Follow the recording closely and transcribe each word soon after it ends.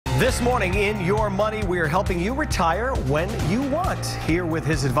This morning in Your Money, we are helping you retire when you want. Here with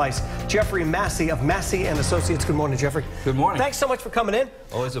his advice, Jeffrey Massey of Massey and Associates. Good morning, Jeffrey. Good morning. Thanks so much for coming in.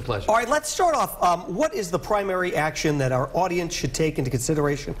 Always a pleasure. All right, let's start off. What is the primary action that our audience should take into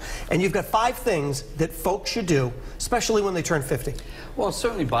consideration? And you've got 5 things that folks should do, especially when they turn 50. Well,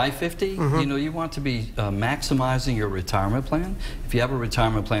 certainly by 50, you know, you want to be maximizing your retirement plan. If you have a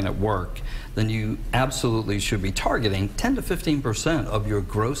retirement plan at work, then you absolutely should be targeting 10 to 15% of your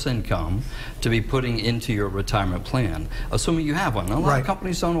gross income to be putting into your retirement plan, assuming you have one. Now, a lot of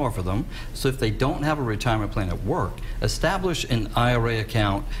companies don't offer them, so if they don't have a retirement plan at work, establish an IRA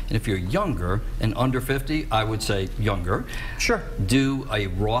account, and if you're younger and under 50, I would say younger. Sure. Do a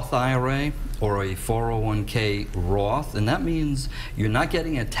Roth IRA or a 401k Roth, and that means you're not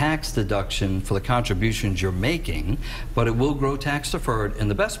getting a tax deduction for the contributions you're making, but it will grow tax deferred, and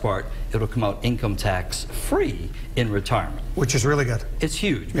the best part, it'll come out income tax free in retirement. Which is really good. It's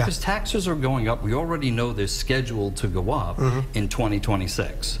huge because taxes are going up. We already know they're scheduled to go up in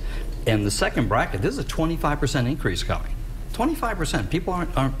 2026. And the second bracket, there's a 25% increase coming. 25%. People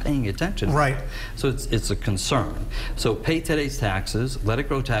aren't paying attention. Right. So it's a concern. So pay today's taxes, let it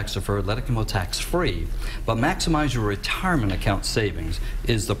grow tax deferred, let it come out tax free, but maximize your retirement account savings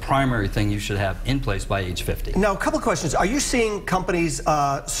is the primary thing you should have in place by age 50. Now, a couple of questions. Are you seeing companies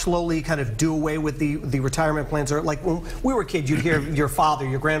slowly kind of do away with the retirement plans? Or like when we were kids, you'd hear your father,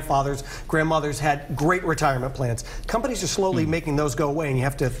 your grandfathers, grandmothers had great retirement plans. Companies are slowly making those go away, and you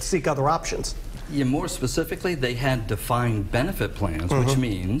have to seek other options. Yeah, more specifically, they had defined benefit plans, which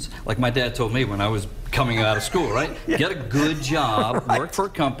means, like my dad told me when I was coming out of school, right? Get a good job, work for a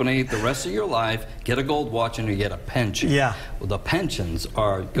company the rest of your life, get a gold watch, and you get a pension. Yeah. Well, the pensions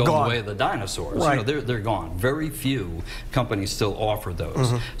are going the way of the dinosaurs. You know, they're gone. Very few companies still offer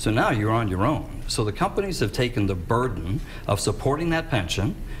those. So now you're on your own. So the companies have taken the burden of supporting that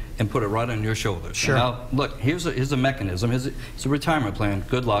pension and put it right on your shoulders. Sure. Now, look, here's a mechanism. It's a retirement plan.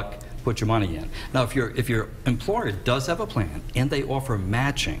 Good luck. Put your money in. Now, if your employer does have a plan and they offer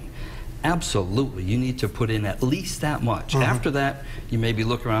matching, absolutely, you need to put in at least that much. After that, you maybe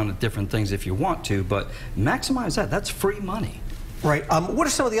look around at different things if you want to, but maximize that. That's free money. Right. What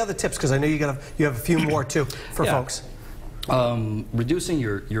are some of the other tips? Because I know you have a few more too for folks. Reducing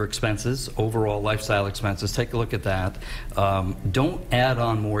your expenses, overall lifestyle expenses, take a look at that. Don't add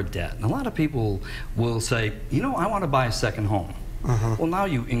on more debt. And a lot of people will say, you know, I want to buy a second home. Well, now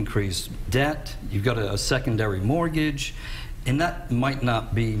you increase debt, you've got a secondary mortgage, and that might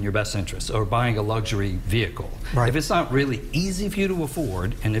not be in your best interest, or buying a luxury vehicle. If it's not really easy for you to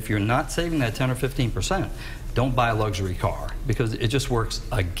afford, and if you're not saving that 10 or 15%, don't buy a luxury car, because it just works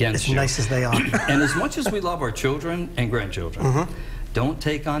against you. As nice as they are. And as much as we love our children and grandchildren, don't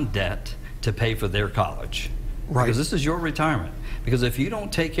take on debt to pay for their college. Because this is your retirement. Because if you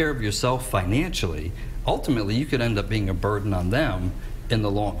don't take care of yourself financially, ultimately you could end up being a burden on them in the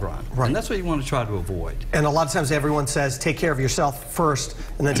long run. And that's what you want to try to avoid. And a lot of times everyone says take care of yourself first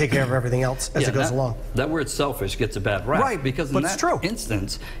and then take care of everything else as it goes along. That word selfish gets a bad rap. Because in that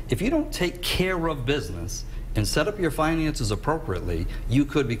instance, if you don't take care of business and set up your finances appropriately, you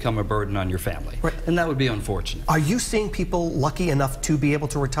could become a burden on your family. And that would be unfortunate. Are you seeing people lucky enough to be able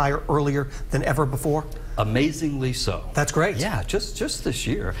to retire earlier than ever before? Amazingly so. That's great. Yeah, just this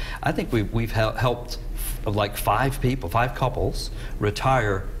year, I think we've helped like 5 couples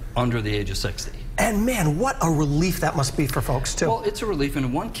retire under the age of 60. And man, what a relief that must be for folks too. Well, it's a relief.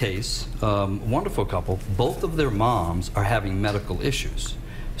 In one case, wonderful couple, both of their moms are having medical issues.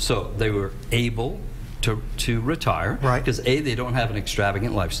 So they were able to retire, because A, they don't have an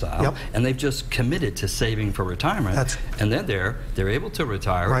extravagant lifestyle, and they've just committed to saving for retirement, and then they're able to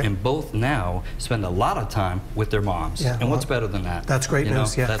retire, and both now spend a lot of time with their moms. And what's better than that? That's great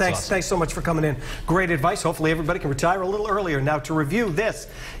news. That's awesome. Thanks so much for coming in. Great advice. Hopefully everybody can retire a little earlier. Now, to review this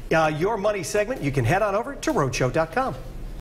Your Money segment, you can head on over to rhodeshow.com.